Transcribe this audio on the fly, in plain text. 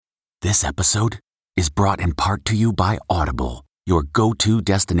This episode is brought in part to you by Audible, your go-to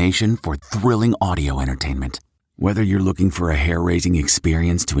destination for thrilling audio entertainment. Whether you're looking for a hair-raising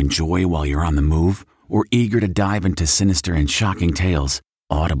experience to enjoy while you're on the move or eager to dive into sinister and shocking tales,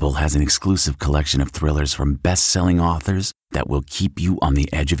 Audible has an exclusive collection of thrillers from best-selling authors that will keep you on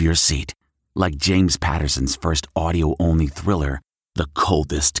the edge of your seat. Like James Patterson's first audio-only thriller, The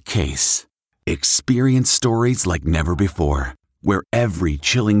Coldest Case. Experience stories like never before, where every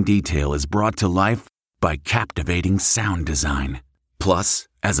chilling detail is brought to life by captivating sound design. Plus,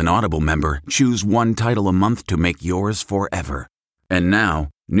 as an Audible member, choose one title a month to make yours forever. And now,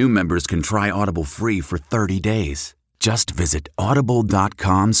 new members can try Audible free for 30 days. Just visit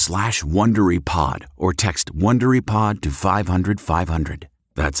audible.com/WonderyPod or text WonderyPod to 500-500.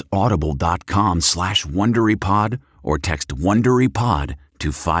 That's audible.com/WonderyPod or text WonderyPod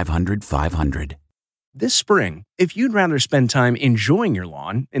to 500-500. This spring, if you'd rather spend time enjoying your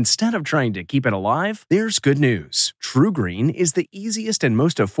lawn instead of trying to keep it alive, there's good news. TruGreen is the easiest and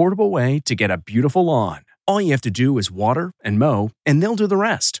most affordable way to get a beautiful lawn. All you have to do is water and mow, and they'll do the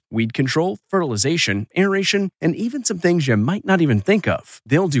rest. Weed control, fertilization, aeration, and even some things you might not even think of.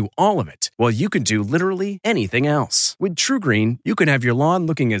 They'll do all of it, while you can do literally anything else. With TruGreen, you can have your lawn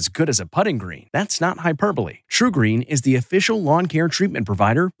looking as good as a putting green. That's not hyperbole. TruGreen is the official lawn care treatment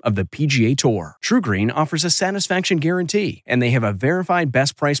provider of the PGA Tour. TruGreen offers a satisfaction guarantee, and they have a verified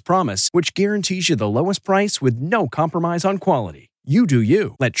best price promise, which guarantees you the lowest price with no compromise on quality. You do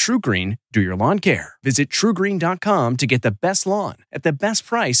you. Let TruGreen do your lawn care. Visit TruGreen.com to get the best lawn at the best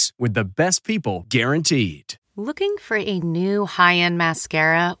price with the best people guaranteed. Looking for a new high-end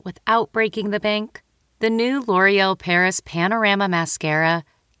mascara without breaking the bank? The new L'Oreal Paris Panorama Mascara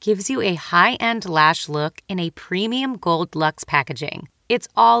gives you a high-end lash look in a premium gold luxe packaging. It's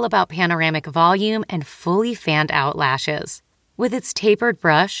all about panoramic volume and fully fanned-out lashes. With its tapered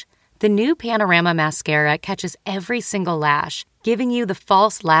brush, the new Panorama Mascara catches every single lash, giving you the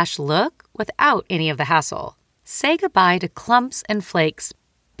false lash look without any of the hassle. Say goodbye to clumps and flakes,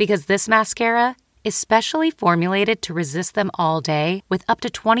 because this mascara is specially formulated to resist them all day with up to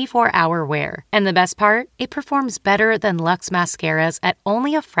 24-hour wear. And the best part? It performs better than Luxe mascaras at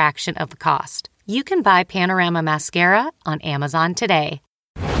only a fraction of the cost. You can buy Panorama Mascara on Amazon today.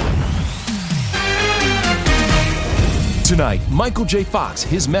 Tonight, Michael J. Fox,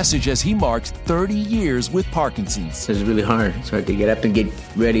 his message as he marks 30 years with Parkinson's. It's really hard. It's hard to get up and get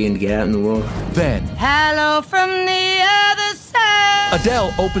ready and get out in the world. Then, hello from the other side.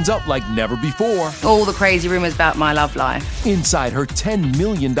 Adele opens up like never before. All the crazy rumors about my love life. Inside her $10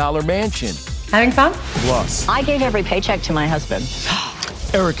 million mansion. Having fun? Plus, I gave every paycheck to my husband.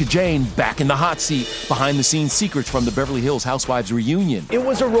 Erika Jayne back in the hot seat, behind-the-scenes secrets from the Beverly Hills Housewives reunion. It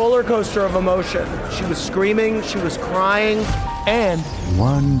was a roller coaster of emotion. She was screaming, she was crying. And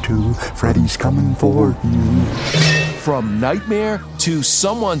 1, 2, Freddy's coming for you. From nightmare to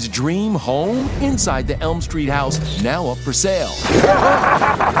someone's dream home inside the Elm Street house, now up for sale.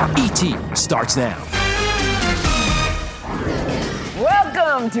 E.T. starts now.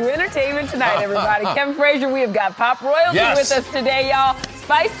 Welcome to Entertainment Tonight, everybody. Kevin Frazier, we have got pop royalty with us today, y'all.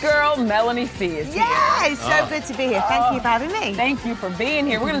 Spice Girl Melanie C is here. Yeah, it's so good to be here. Thank you for having me. Thank you for being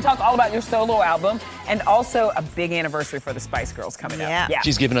here. We're going to talk all about your solo album and also a big anniversary for the Spice Girls coming up. Yeah.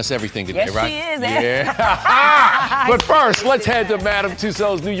 She's giving us everything today, yes, right? She is. Yeah. But first, let's head to Madame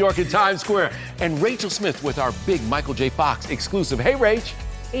Tussauds New York in Times Square. And Rachel Smith with our big Michael J. Fox exclusive. Hey, Rach.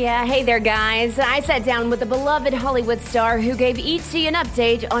 Yeah, hey there, guys. I sat down with a beloved Hollywood star who gave E.T. an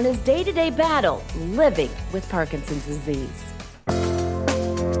update on his day-to-day battle living with Parkinson's disease.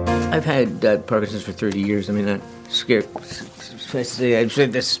 I've had Parkinson's for 30 years. I mean, I'm scared. I've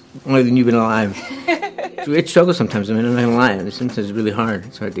said this more than you've been alive. It's a great struggle sometimes. I mean, I'm not gonna lie. Sometimes it's really hard.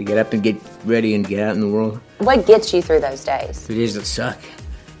 It's hard to get up and get ready and get out in the world. What gets you through those days? The days that suck.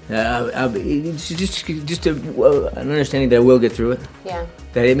 It's just an understanding that I will get through it. Yeah.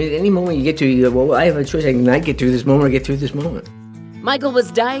 That I mean, any moment you get to, you go, well, I have a choice. I can not get through this moment or get through this moment. Michael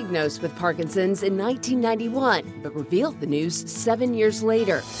was diagnosed with Parkinson's in 1991, but revealed the news 7 years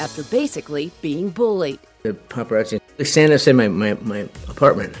later after basically being bullied. The paparazzi stand outside my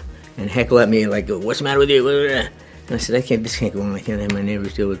apartment and heckle at me like, "What's the matter with you?" And I said, "This can't go on. I can't have my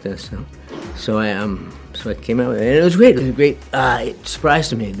neighbors deal with this." So I came out with it, and it was great. It was a great surprise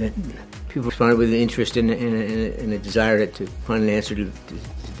to me that people responded with an interest in a desire to find an answer to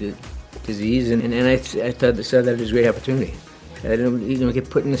the disease, and I saw that as a great opportunity. I didn't get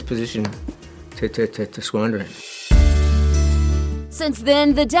put in this position to squander it. Since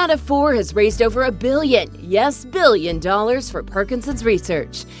then, the Data 4 has raised over $1 billion, yes, $1 billion for Parkinson's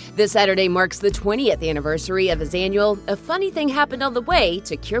research. This Saturday marks the 20th anniversary of his annual A Funny Thing Happened on the Way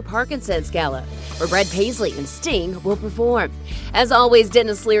to Cure Parkinson's Gala, where Brad Paisley and Sting will perform. As always,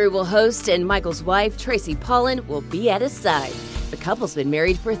 Dennis Leary will host, and Michael's wife, Tracy Pollan, will be at his side. The couple's been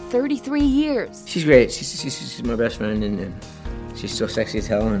married for 33 years. She's great. She's my best friend, and she's so sexy as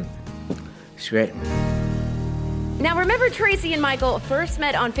hell, and she's great. Now, remember Tracy and Michael first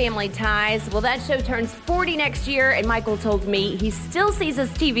met on Family Ties? Well, that show turns 40 next year, and Michael told me he still sees his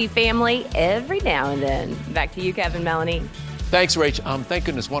TV family every now and then. Back to you, Kevin, Melanie. Thanks, Rach. Thank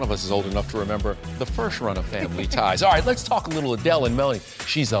goodness one of us is old enough to remember the first run of Family Ties. All right, let's talk a little Adele and Melanie.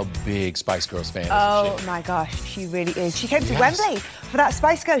 She's a big Spice Girls fan, isn't she? My gosh, she really is. She came to Wembley for that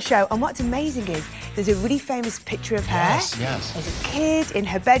Spice Girls show, and what's amazing is there's a really famous picture of her as a kid in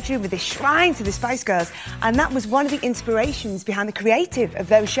her bedroom with a shrine to the Spice Girls, and that was one of the inspirations behind the creative of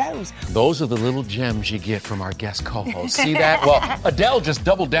those shows. Those are the little gems you get from our guest co-host. See that? Well, Adele just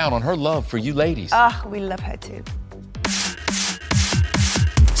doubled down on her love for you ladies. Oh, we love her too.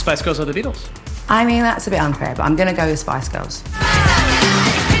 Spice Girls or the Beatles? I mean, that's a bit unfair, but I'm going to go with Spice Girls.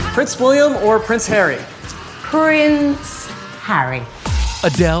 Prince William or Prince Harry? Prince Harry.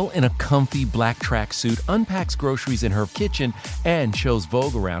 Adele, in a comfy black tracksuit, unpacks groceries in her kitchen and shows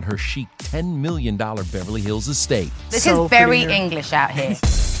Vogue around her chic $10 million Beverly Hills estate. This is very English out here.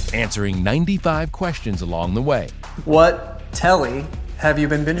 Answering 95 questions along the way. What telly have you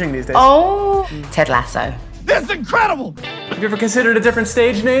been binging these days? Oh, Ted Lasso. That's incredible! Have you ever considered a different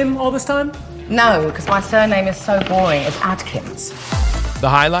stage name all this time? No, because my surname is so boring. It's Adkins. The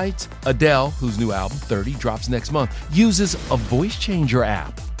highlights? Adele, whose new album, 30, drops next month, uses a voice changer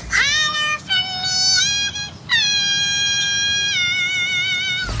app.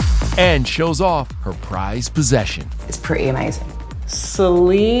 And shows off her prized possession. It's pretty amazing.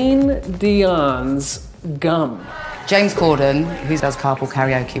 Celine Dion's gum. James Corden, who does Carpool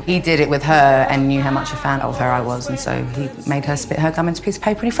Karaoke, he did it with her and knew how much a fan of her I was, and so he made her spit her gum into a piece of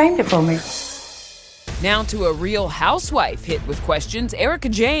paper and he framed it for me. Now to a Real Housewife hit with questions. Erica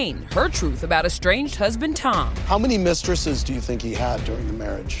Jane, her truth about estranged husband Tom. How many mistresses do you think he had during the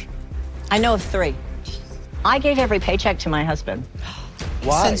marriage? I know of 3. I gave every paycheck to my husband.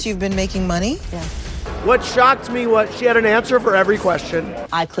 Why? Since you've been making money? Yeah. What shocked me was she had an answer for every question.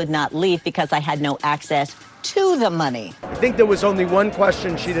 I could not leave because I had no access to the money. I think there was only one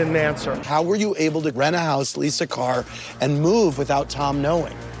question she didn't answer. How were you able to rent a house, lease a car, and move without Tom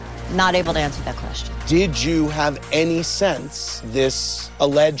knowing? Not able to answer that question. Did you have any sense this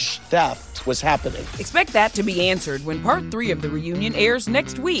alleged theft was happening? Expect that to be answered when part 3 of the reunion airs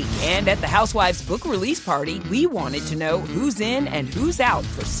next week. And at the Housewives book release party, we wanted to know who's in and who's out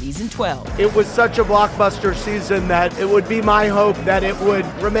for season 12. It was such a blockbuster season that it would be my hope that it would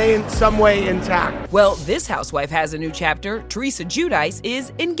remain some way intact. Well, this housewife has a new chapter. Teresa Giudice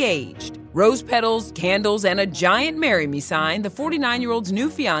is engaged. Rose petals, candles, and a giant Marry Me sign, the 49-year-old's new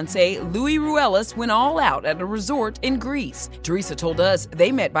fiancé, Louis Ruelas, went all out at a resort in Greece. Teresa told us they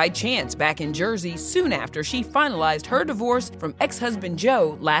met by chance back in Jersey soon after she finalized her divorce from ex-husband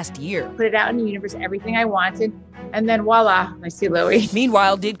Joe last year. Put it out in the universe, everything I wanted, and then voila, I see Louis.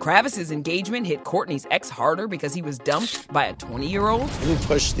 Meanwhile, did Kravis's engagement hit Kourtney's ex harder because he was dumped by a 20-year-old? Who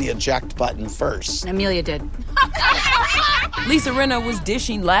pushed the eject button first? Amelia did. Lisa Rinna was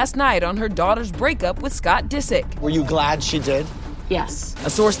dishing last night on her daughter's breakup with Scott Disick. Were you glad she did? Yes. A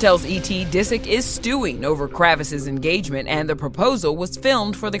source tells ET Disick is stewing over Kravis's engagement, and the proposal was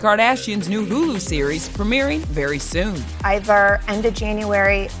filmed for the Kardashians' new Hulu series, premiering very soon. Either end of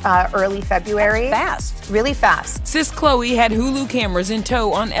January, early February. Fast. Really fast. Sis Chloe had Hulu cameras in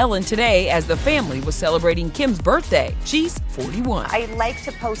tow on Ellen today as the family was celebrating Kim's birthday. She's 41. I like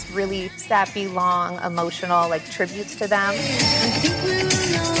to post really sappy, long, emotional, tributes to them.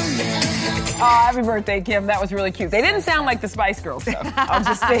 Oh, happy birthday, Kim. That was really cute. They didn't sound like the Spice Girls, though. I'll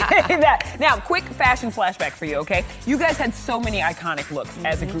just say that. Now, quick fashion flashback for you, okay? You guys had so many iconic looks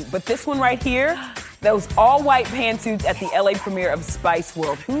as a group, but this one right here, those all-white pantsuits at the LA premiere of Spice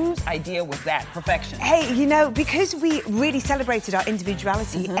World. Whose idea was that? Perfection. Hey, because we really celebrated our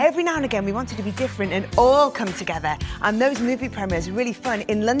individuality, every now and again we wanted to be different and all come together. And those movie premieres were really fun.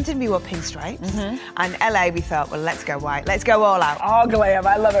 In London, we wore pinstripes. And LA, we thought, well, let's go white. Let's go all out. All glam.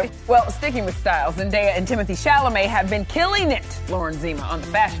 I love it. Well, sticking with style, Zendaya and Timothée Chalamet have been killing it, Lauren Zima, on the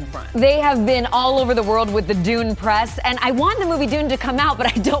fashion front. They have been all over the world with the Dune press, and I want the movie Dune to come out, but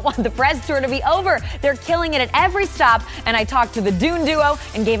I don't want the press tour to be over. They're killing it at every stop, and I talked to the Dune duo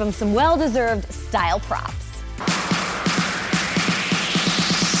and gave them some well-deserved style props.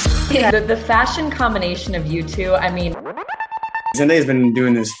 The fashion combination of you two, I mean, Zendaya's been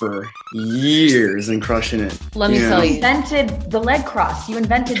doing this for years and crushing it. Let me tell you. You invented the leg cross. You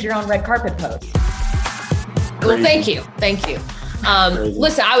invented your own red carpet pose. Well, thank you.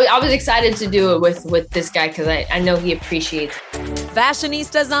 Listen, I was excited to do it with this guy because I know he appreciates it.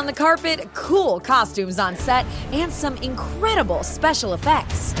 Fashionistas on the carpet, cool costumes on set, and some incredible special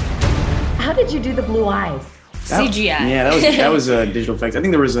effects. How did you do the blue eyes? CGI. Yeah, that was digital effects. I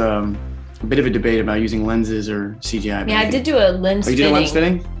think there was a bit of a debate about using lenses or CGI. Yeah, I did do a lens fitting. You did a lens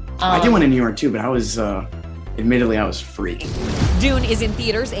fitting? I did one in New York too, but I was, admittedly, I was freaked. Dune is in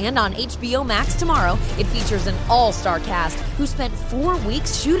theaters and on HBO Max tomorrow. It features an all-star cast who spent 4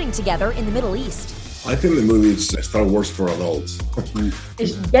 weeks shooting together in the Middle East. I think the movie is Star Wars for adults.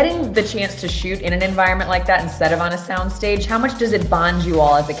 Is getting the chance to shoot in an environment like that instead of on a soundstage, how much does it bond you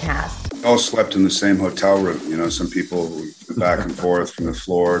all as a cast? We all slept in the same hotel room. You know, some people went back and forth from the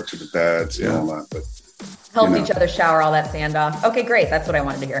floor to the beds and all that. But help each other shower all that sand off. Okay, great. That's what I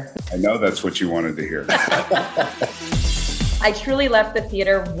wanted to hear. I know that's what you wanted to hear. I truly left the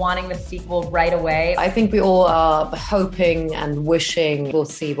theater wanting the sequel right away. I think we all are hoping and wishing we'll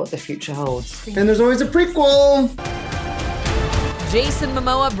see what the future holds. And there's always a prequel. Jason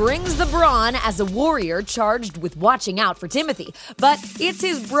Momoa brings the brawn as a warrior charged with watching out for Timothy. But it's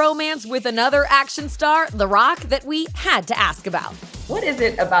his bromance with another action star, The Rock, that we had to ask about. What is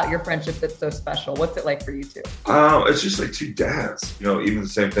it about your friendship that's so special? What's it like for you two? It's just like two dads. You know, even the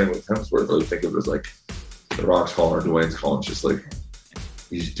same thing with Hemsworth. I would think of it as like The Rock's calling or Dwayne's calling. It's just like,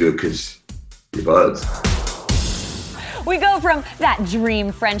 you just do it because you're buds. We go from that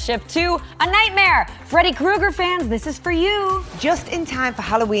dream friendship to a nightmare. Freddy Krueger fans, this is for you. Just in time for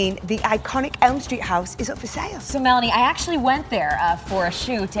Halloween, the iconic Elm Street house is up for sale. So Melanie, I actually went there for a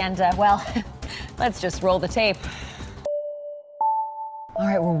shoot and, well, let's just roll the tape. All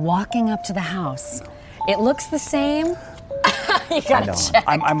right, we're walking up to the house. It looks the same. You gotta check.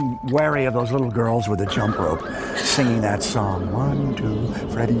 I'm wary of those little girls with a jump rope singing that song. 1, 2,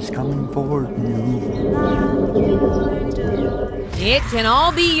 Freddy's coming for you. It can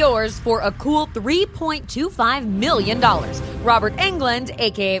all be yours for a cool $3.25 million. Robert Englund,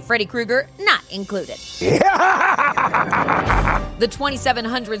 a.k.a. Freddy Krueger, not included. The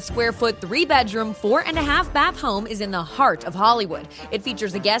 2,700 square foot, 3-bedroom, 4.5 bath home is in the heart of Hollywood. It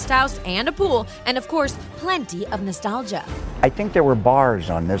features a guest house and a pool, and of course, plenty of nostalgia. I think there were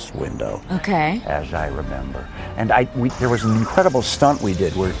bars on this window. Okay. As I remember. And there was an incredible stunt we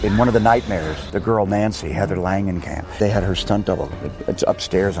did where in one of the nightmares, the girl Nancy, Heather Langenkamp, they had her stunt double. It's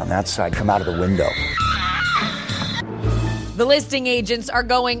upstairs on that side, come out of the window. The listing agents are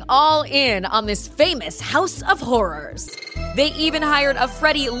going all in on this famous house of horrors. They even hired a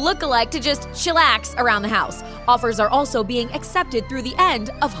Freddy lookalike to just chillax around the house. Offers are also being accepted through the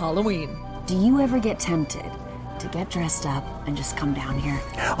end of Halloween. Do you ever get tempted to get dressed up and just come down here?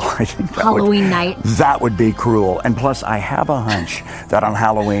 Oh, I think that Halloween night. That would be cruel. And plus, I have a hunch that on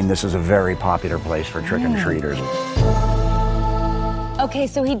Halloween, this is a very popular place for trick-and-treaters. Okay,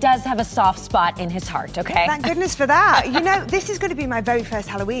 so he does have a soft spot in his heart, okay? Thank goodness for that. You know, this is going to be my very first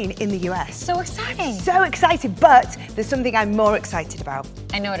Halloween in the US. So exciting. So excited, but there's something I'm more excited about.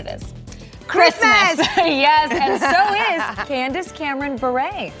 I know what it is. Christmas! Yes, and so is Candace Cameron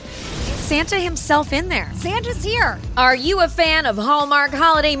Bure. Santa himself in there. Santa's here. Are you a fan of Hallmark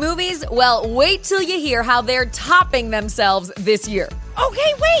holiday movies? Well, wait till you hear how they're topping themselves this year.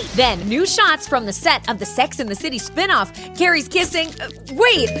 Okay, wait. Then, new shots from the set of the Sex and the City spinoff. Carrie's kissing.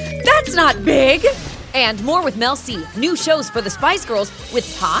 Wait, that's not big. And more with Mel C. New shows for the Spice Girls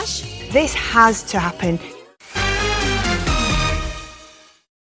with Tosh. This has to happen.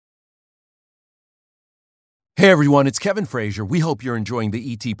 Hey everyone, it's Kevin Frazier. We hope you're enjoying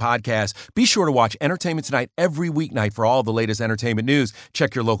the ET podcast. Be sure to watch Entertainment Tonight every weeknight for all the latest entertainment news.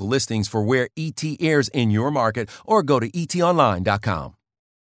 Check your local listings for where ET airs in your market or go to etonline.com.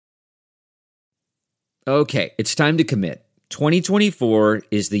 Okay, it's time to commit. 2024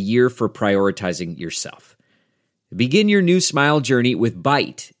 is the year for prioritizing yourself. Begin your new smile journey with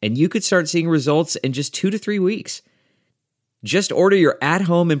Byte, and you could start seeing results in just 2 to 3 weeks. Just order your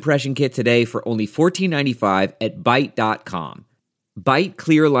at-home impression kit today for only $14.95 at Byte.com. Byte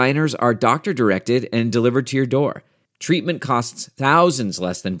clear liners are doctor-directed and delivered to your door. Treatment costs thousands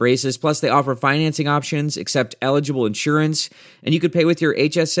less than braces, plus they offer financing options, accept eligible insurance, and you could pay with your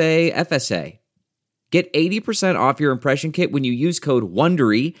HSA, FSA. Get 80% off your impression kit when you use code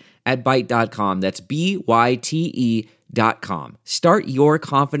WONDERY at Byte.com. That's BYTE.com. Start your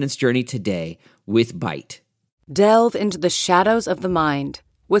confidence journey today with Byte. Delve into the shadows of the mind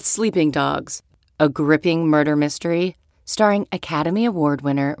with Sleeping Dogs, a gripping murder mystery starring Academy Award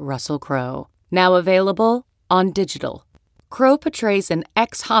winner Russell Crowe. Now available on digital. Crowe portrays an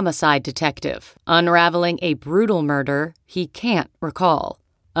ex-homicide detective, unraveling a brutal murder he can't recall.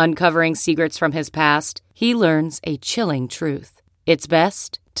 Uncovering secrets from his past, he learns a chilling truth. It's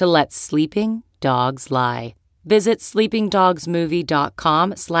best to let sleeping dogs lie. Visit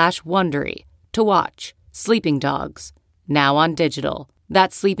sleepingdogsmovie.com/Wondery to watch Sleeping Dogs, now on digital.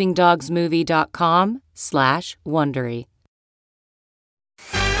 That's sleepingdogsmovie.com/Wondery.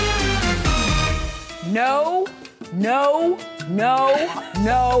 No.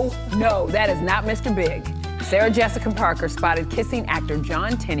 That is not Mr. Big. Sarah Jessica Parker spotted kissing actor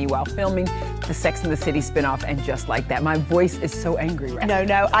John Tenney while filming the Sex and the City spinoff, and just like that, my voice is so angry right now.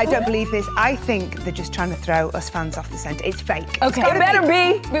 No, I don't believe this. I think they're just trying to throw us fans off the scent. It's fake. Okay, it better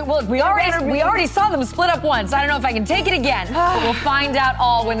be. Well, we already saw them split up once. I don't know if I can take it again. But we'll find out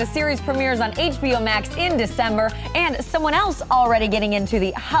all when the series premieres on HBO Max in December. And someone else already getting into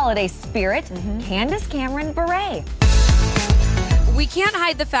the holiday spirit, Candace Cameron Bure. We can't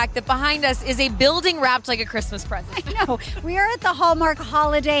hide the fact that behind us is a building wrapped like a Christmas present. I know. We are at the Hallmark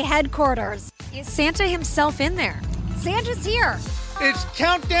Holiday headquarters. Is Santa himself in there? Santa's here. It's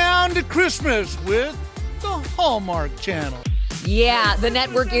Countdown to Christmas with the Hallmark Channel. Yeah, the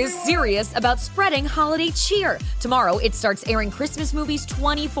network is serious about spreading holiday cheer. Tomorrow, it starts airing Christmas movies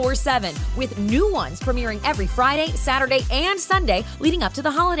 24/7, with new ones premiering every Friday, Saturday, and Sunday leading up to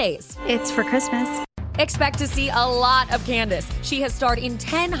the holidays. It's for Christmas. Expect to see a lot of Candace. She has starred in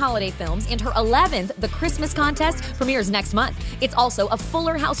 10 holiday films, and her 11th, The Christmas Contest, premieres next month. It's also a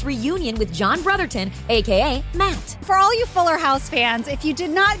Fuller House reunion with John Brotherton, a.k.a. Matt. For all you Fuller House fans, if you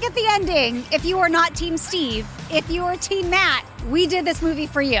did not get the ending, if you were not Team Steve, if you were Team Matt, we did this movie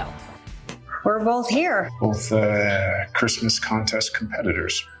for you. We're both here. Both Christmas contest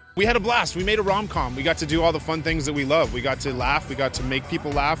competitors. We had a blast. We made a rom-com. We got to do all the fun things that we love. We got to laugh. We got to make people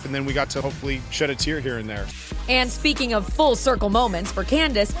laugh. And then we got to hopefully shed a tear here and there. And speaking of full circle moments for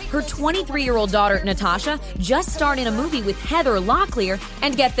Candace, her 23-year-old daughter, Natasha, just starred in a movie with Heather Locklear.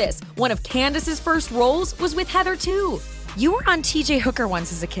 And get this, one of Candace's first roles was with Heather, too. You were on TJ Hooker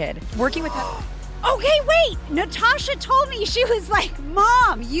once as a kid, working with Heather. Okay, wait. Natasha told me, she was like,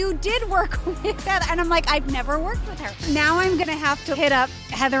 Mom, you did work with Heather. And I'm like, I've never worked with her. Now I'm going to have to hit up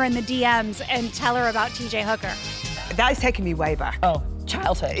Heather in the DMs and tell her about TJ Hooker. That is taking me way back. Oh,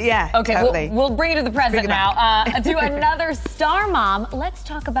 childhood. Yeah, okay, totally. We'll bring it to the present now. To another star mom, let's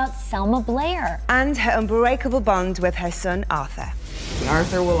talk about Selma Blair. And her unbreakable bond with her son, Arthur.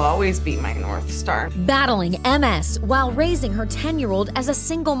 Arthur will always be my North Star. Battling MS while raising her 10-year-old as a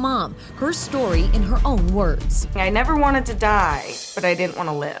single mom. Her story in her own words. I never wanted to die, but I didn't want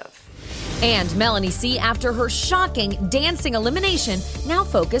to live. And Melanie C, after her shocking dancing elimination, now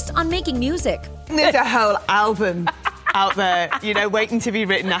focused on making music. There's a whole album out there, waiting to be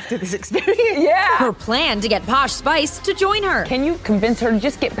written after this experience. Yeah. Her plan to get Posh Spice to join her. Can you convince her to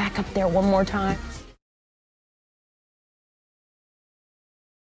just get back up there one more time?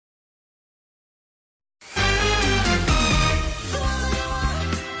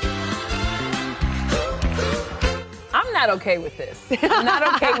 I'm not okay with this. I'm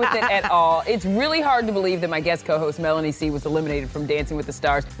not okay with it at all. It's really hard to believe that my guest co-host Melanie C was eliminated from Dancing with the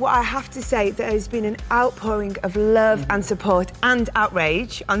Stars. Well, I have to say there has been an outpouring of love and support and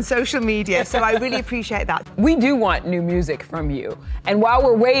outrage on social media, so I really appreciate that. We do want new music from you. And while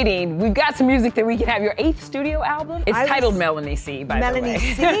we're waiting, we've got some music that we can have. Your 8th studio album? It's titled Melanie C, by the way. Melanie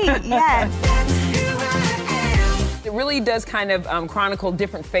C, yeah. It really does kind of chronicle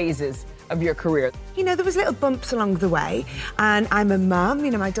different phases of your career. There was little bumps along the way, and I'm a mum,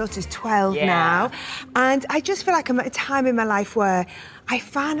 my daughter's 12 now, and I just feel like I'm at a time in my life where I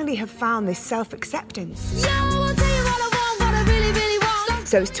finally have found this self-acceptance.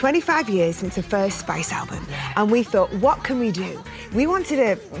 So it's 25 years since the first Spice album, and we thought, what can we do? We wanted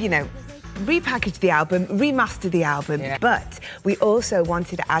to, repackage the album, remaster the album, but we also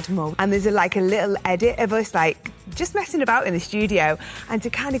wanted to add more. And there's a little edit of us just messing about in the studio, and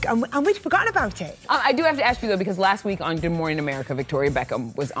and we'd forgotten about it. I do have to ask you though, because last week on Good Morning America, Victoria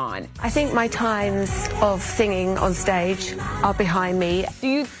Beckham was on. I think my times of singing on stage are behind me. Do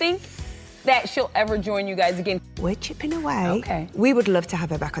you think that she'll ever join you guys again? We're chipping away. Okay. We would love to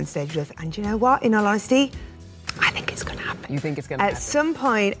have her back on stage with us, and you know what, in all honesty, I think it's going to happen. You think it's going to happen? At some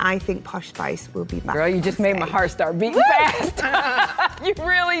point, I think Posh Spice will be back. Girl, you just made my heart start beating fast. You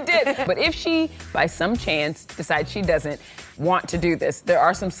really did. But if she, by some chance, decides she doesn't want to do this, there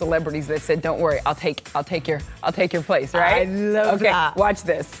are some celebrities that said, "Don't worry, I'll take your place." Right? I love that. Okay, watch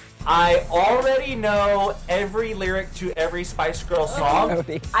this. I already know every lyric to every Spice Girl song.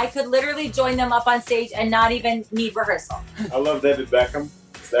 I could literally join them up on stage and not even need rehearsal. I love David Beckham.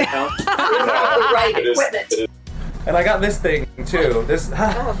 Does that count? Right, equipment. And I got this thing too. This.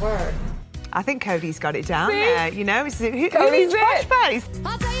 I think Cody's got it down there. You know, who's Cody's Posh Spice?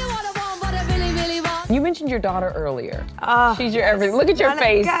 You mentioned your daughter earlier. Oh, she's your everything. Look at your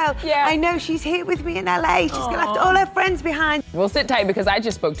face. Girl. Yeah. I know she's here with me in LA. She's gonna have all her friends behind. Well, sit tight because I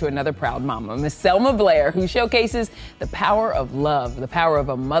just spoke to another proud mama, Miss Selma Blair, who showcases the power of love, the power of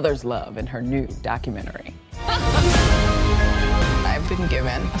a mother's love in her new documentary. I've been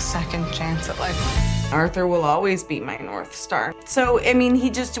given a second chance at life. Arthur will always be my North Star. So, I mean,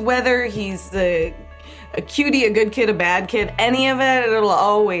 whether he's a cutie, a good kid, a bad kid, any of it, it'll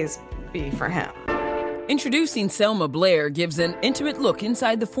always be for him. Introducing Selma Blair gives an intimate look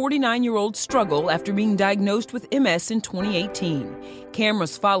inside the 49-year-old's struggle after being diagnosed with MS in 2018.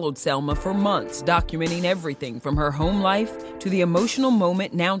 Cameras followed Selma for months, documenting everything from her home life to the emotional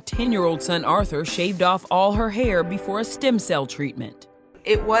moment now 10-year-old son Arthur shaved off all her hair before a stem cell treatment.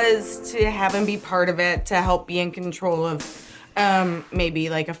 It was to have him be part of it, to help be in control of maybe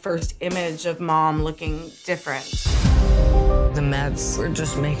like a first image of mom looking different. The meds were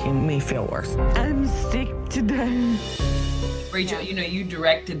just making me feel worse. I'm sick today. Rachel, you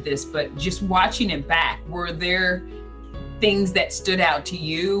directed this, but just watching it back, were there things that stood out to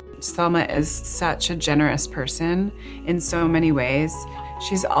you? Selma is such a generous person in so many ways.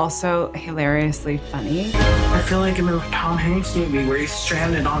 She's also hilariously funny. I feel like I'm in a Tom Hanks movie where he's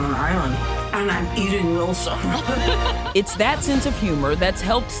stranded on an island and I'm eating Wilson. It's that sense of humor that's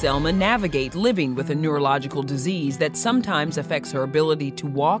helped Selma navigate living with a neurological disease that sometimes affects her ability to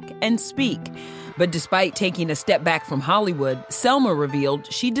walk and speak. But despite taking a step back from Hollywood, Selma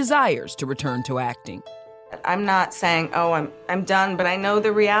revealed she desires to return to acting. I'm not saying, I'm done, but I know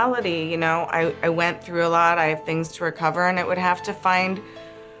the reality, I went through a lot, I have things to recover, and it would have to find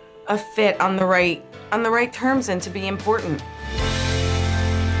a fit on the right terms and to be important.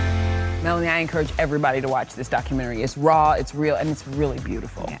 Melanie, I encourage everybody to watch this documentary. It's raw, it's real, and it's really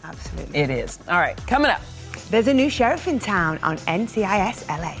beautiful. Yeah, absolutely. It is. All right, coming up. There's a new sheriff in town on NCIS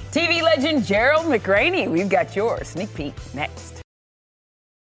LA. TV legend Gerald McRaney. We've got your sneak peek next.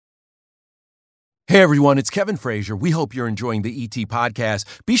 Hey everyone, it's Kevin Frazier. We hope you're enjoying the ET podcast.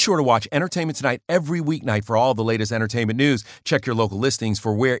 Be sure to watch Entertainment Tonight every weeknight for all the latest entertainment news. Check your local listings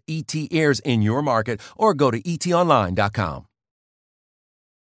for where ET airs in your market or go to etonline.com.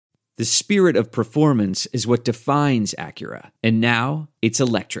 The spirit of performance is what defines Acura. And now it's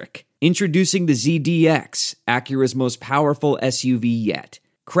electric. Introducing the ZDX, Acura's most powerful SUV yet.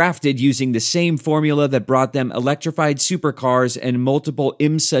 Crafted using the same formula that brought them electrified supercars and multiple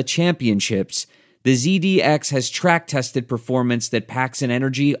IMSA championships, the ZDX has track-tested performance that packs an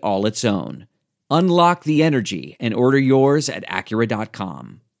energy all its own. Unlock the energy and order yours at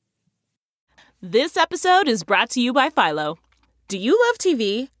Acura.com. This episode is brought to you by Philo. Do you love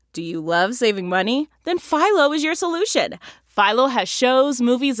TV? Do you love saving money? Then Philo is your solution. Philo has shows,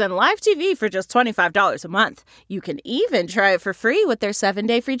 movies, and live TV for just $25 a month. You can even try it for free with their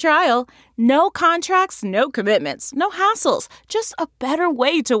 7-day free trial. No contracts, no commitments, no hassles. Just a better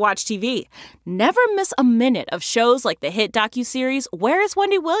way to watch TV. Never miss a minute of shows like the hit docuseries Where is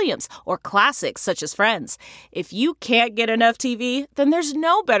Wendy Williams? Or classics such as Friends. If you can't get enough TV, then there's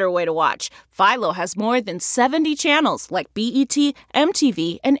no better way to watch. Philo has more than 70 channels like BET,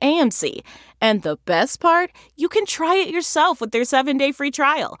 MTV, and AMC. And the best part? You can try it yourself with their 7-day free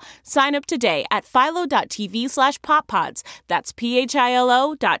trial. Sign up today at philo.tv/poppods. That's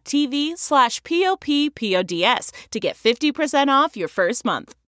philo.tv/POPPODS to get 50% off your first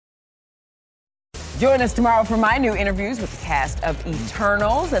month. Join us tomorrow for my new interviews with the cast of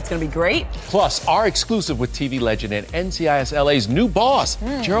Eternals. That's going to be great. Plus, our exclusive with TV legend and NCIS LA's new boss,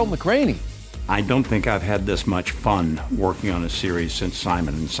 Gerald McRaney. I don't think I've had this much fun working on a series since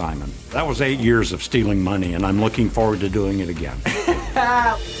Simon & Simon. That was 8 years of stealing money, and I'm looking forward to doing it again.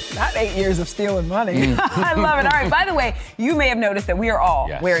 Not 8 years of stealing money. I love it. All right, by the way, you may have noticed that we are all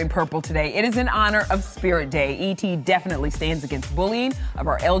wearing purple today. It is in honor of Spirit Day. ET definitely stands against bullying of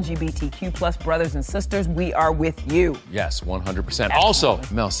our LGBTQ plus brothers and sisters. We are with you. Yes, 100%. Also,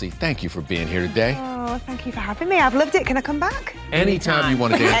 Mel C, thank you for being here today. Oh, thank you for having me. I've loved it. Can I come back? Anytime you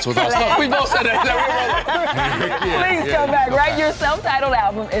want to dance with us. No, we both said that. Please come back, right? Your self-titled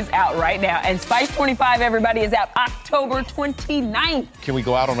album is out right now. And Spice 25, everybody, is out October 29th. Can we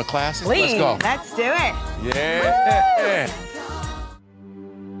go out on a class? Please. Let's go. Let's do it. Yeah.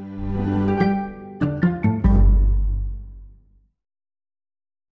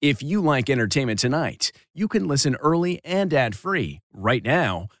 If you like Entertainment Tonight, you can listen early and ad-free right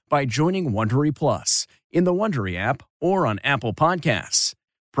now by joining Wondery Plus in the Wondery app or on Apple Podcasts.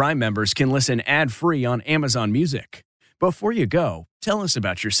 Prime members can listen ad-free on Amazon Music. Before you go, tell us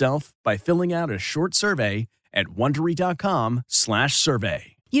about yourself by filling out a short survey at Wondery.com/survey.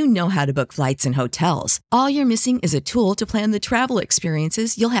 You know how to book flights and hotels. All you're missing is a tool to plan the travel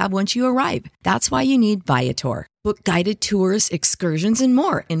experiences you'll have once you arrive. That's why you need Viator. Book guided tours, excursions, and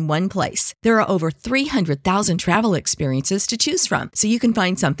more in one place. There are over 300,000 travel experiences to choose from, so you can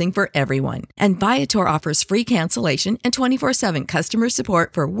find something for everyone. And Viator offers free cancellation and 24/7 customer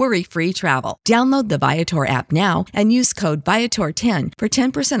support for worry-free travel. Download the Viator app now and use code Viator10 for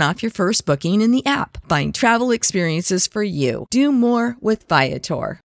 10% off your first booking in the app. Find travel experiences for you. Do more with Viator.